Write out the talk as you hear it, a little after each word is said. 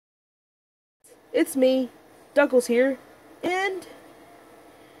it's me, Duckels here, and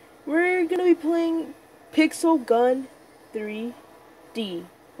we're gonna be playing Pixel Gun 3D.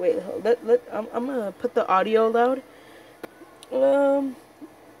 Wait, I'm gonna put the audio loud. Um,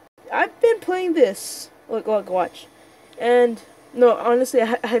 I've been playing this. Look, watch. And no, honestly,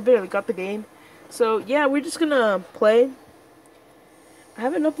 I barely got the game. So yeah, we're just gonna play. I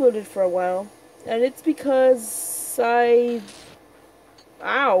haven't uploaded for a while, and it's because I've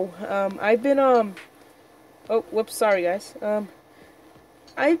been oh, whoops, sorry guys.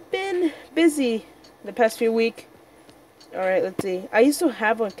 I've been busy the past few weeks. Alright, let's see. I used to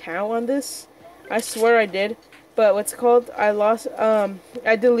have an account on this. I swear I did. But what's it called? I lost,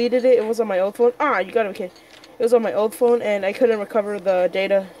 I deleted it. It was on my old phone. Ah, you gotta be kidding. It was on my old phone and I couldn't recover the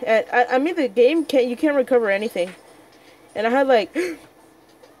data. And I mean, the game you can't recover anything. And I had like,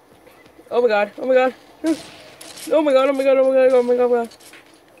 oh my god, oh my god. Oh my god, oh my god, oh my god, oh my god, oh my god.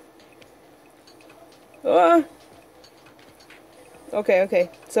 Ah. Okay.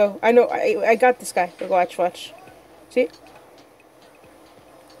 So, I know, I got this guy. Look, watch. See?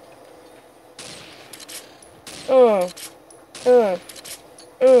 Uh.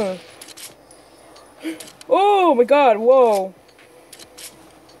 Oh my god, whoa.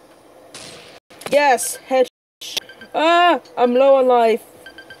 Yes, head. I'm low on life.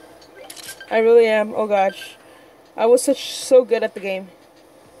 I really am. Oh gosh. I was so good at the game.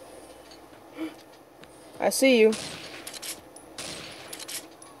 I see you.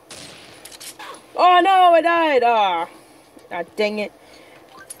 Oh no, I died. Ah, dang it.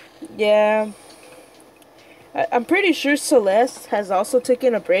 Yeah. I'm pretty sure Celeste has also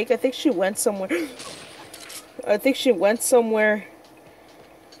taken a break. I think she went somewhere. I think she went somewhere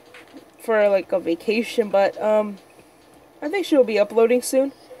for like a vacation, but I think she'll be uploading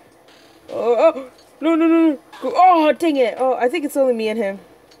soon. Oh no. Oh, dang it. Oh, I think it's only me and him.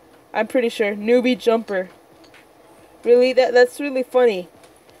 I'm pretty sure. Newbie jumper. Really? That's really funny.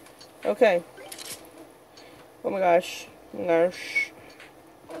 Okay. Oh my gosh.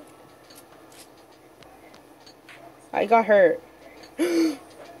 I got hurt. Oh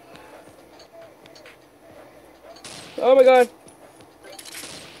my god.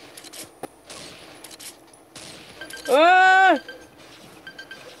 Ah!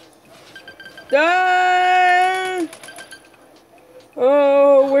 Ah!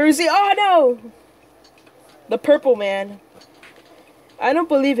 Oh, where is he? Oh no! The purple man. I don't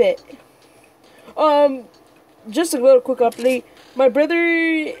believe it. Just a little quick update. My brother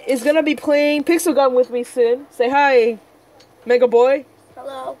is gonna be playing Pixel Gun with me soon. Say hi, Mega Boy.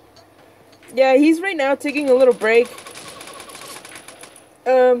 Hello. Yeah, he's right now taking a little break.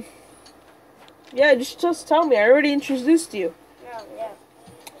 Yeah, just tell me. I already introduced you. Yeah.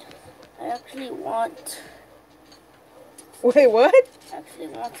 I actually want. Wait, what? I actually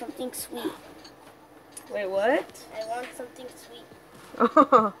want something sweet. Wait, what? I want something sweet.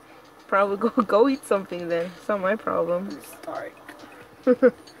 Oh, probably go eat something then. It's not my problem. I'm starving.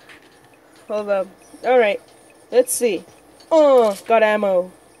 Hold up. All right, let's see. Got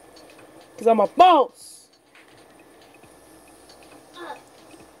ammo. Cause I'm a boss.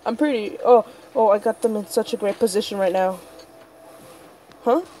 I'm pretty. Oh, I got them in such a great position right now.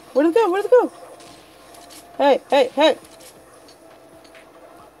 Huh? Where'd it go? Hey.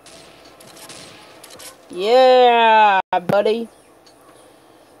 Yeah, buddy.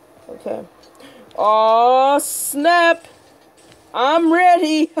 Okay. Oh, snap. I'm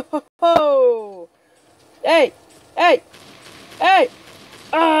ready. Oh. Hey.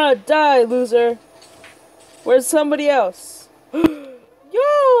 Ah, die, loser. Where's somebody else?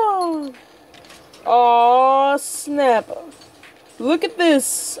 Yo. Oh, snap. Look at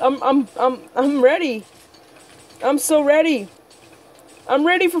this. I'm ready. I'm so ready. I'm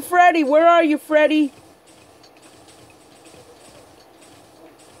ready for Freddy. Where are you, Freddy?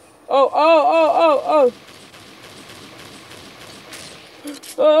 Oh.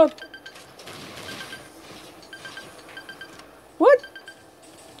 What?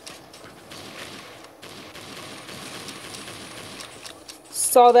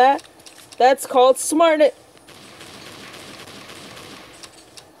 Saw that? That's called smart it.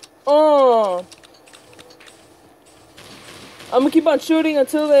 I'm gonna keep on shooting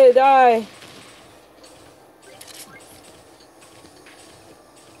until they die.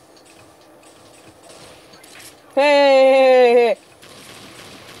 Hey.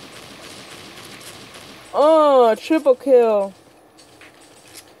 Oh, triple kill.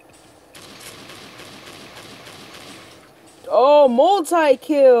 Oh,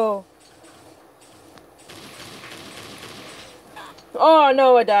 multi-kill. Oh,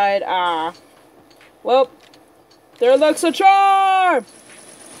 no, I died. Ah. Well, there looks a charm.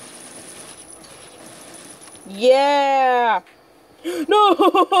 Yeah!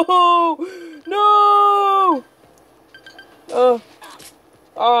 No! No!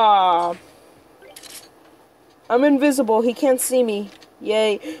 Ah. I'm invisible. He can't see me.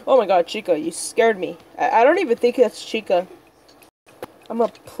 Yay. Oh my god, Chica, you scared me. I don't even think that's Chica. I'm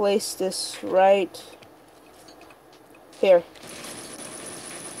gonna place this right here.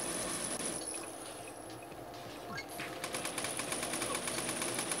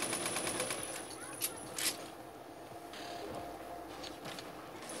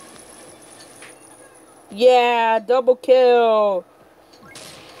 Yeah, double kill.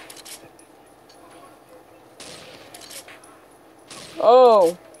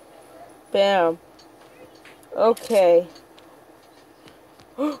 Oh, bam. Okay.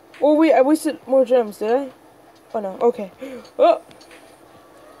 Oh wait, I wasted more gems, did I? Oh no, okay. Oh.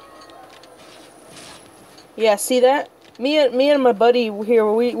 Yeah, see that? Me and my buddy here,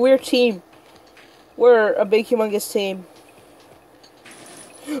 we're a team. We're a big humongous team.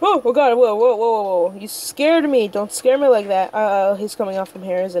 Oh god, whoa. You scared me. Don't scare me like that. He's coming out from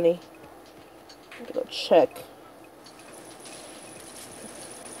here, isn't he? I'm gonna go check.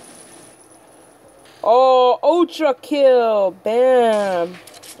 Oh, ultra kill. Bam.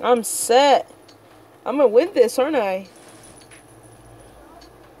 I'm set. I'm gonna win this, aren't I?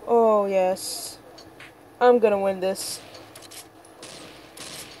 Oh, yes. I'm gonna win this.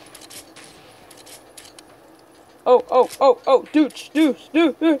 Oh, douche. Oh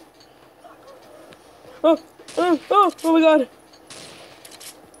my god.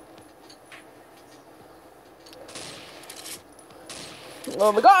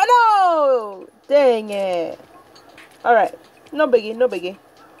 Oh my god, no! Dang it. Alright. No biggie.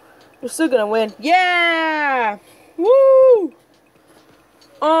 We're still gonna win. Yeah! Woo!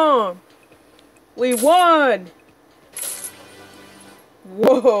 We won!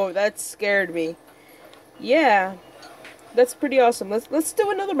 Whoa, that scared me. Yeah. That's pretty awesome. Let's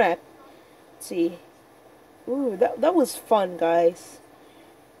do another map. Let's see. Ooh, that was fun, guys.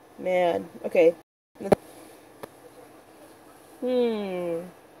 Man. Okay.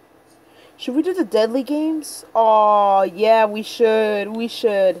 Should we do the deadly games? Oh, yeah, we should. We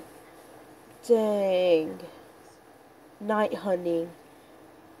should. Dang. Night hunting.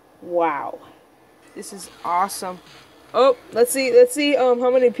 Wow. This is awesome. Oh, let's see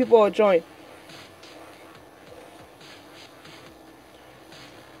how many people will join.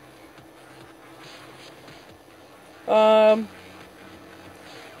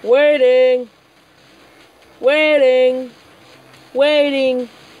 Waiting.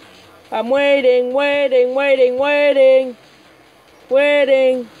 I'm waiting.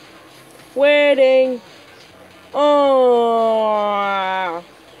 Oh.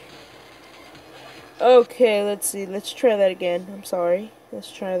 Okay, let's see. Let's try that again. I'm sorry.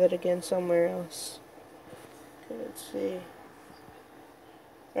 Let's try that again somewhere else. Okay, let's see.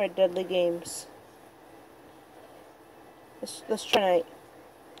 Alright, deadly games. Let's try it.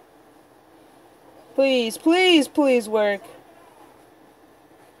 Please work.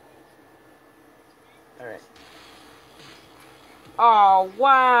 Alright. Oh,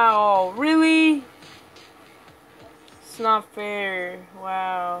 wow. Really? It's not fair.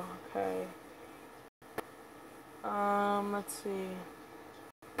 Wow. Okay. Let's see.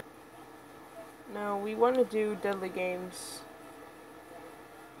 No, we want to do deadly games.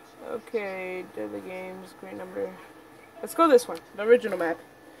 Okay, deadly games, great number. Let's go this one, the original map.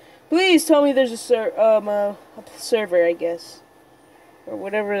 Please tell me there's a server, I guess. Or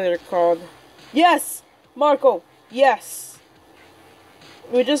whatever they're called. Yes! Marco! Yes!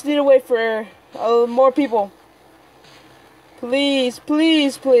 We just need to wait for more people. Please.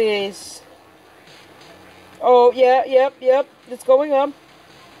 Oh, yeah, yep. It's going up.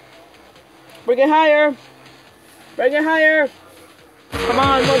 Bring it higher. Come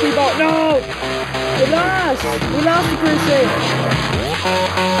on, more people. No! We lost the person. Oh,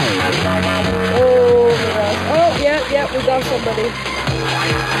 my gosh. Oh, yeah, we got somebody.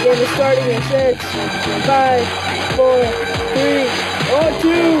 Game is starting in 6, 5, 4, 3, 2,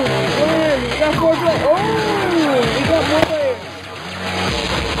 1. We got 4 players. Oh, we got more players.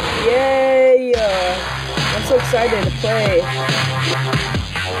 Yay! I'm so excited to play.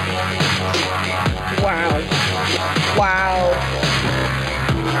 Wow.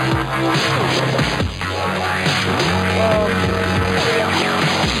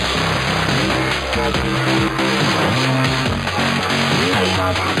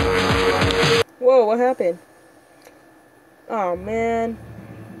 Whoa, what happened? Oh, man.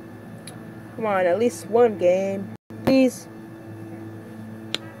 Come on, at least one game. Please.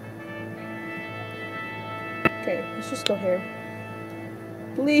 Okay, let's just go here.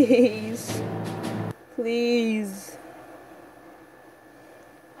 Please. Please.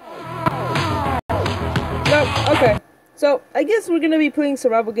 Nope. Okay. So I guess we're gonna be playing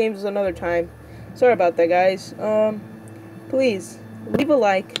survival games another time. Sorry about that, guys. Please leave a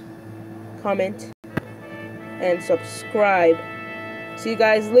like, comment, and subscribe. See you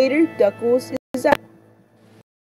guys later. Duckels.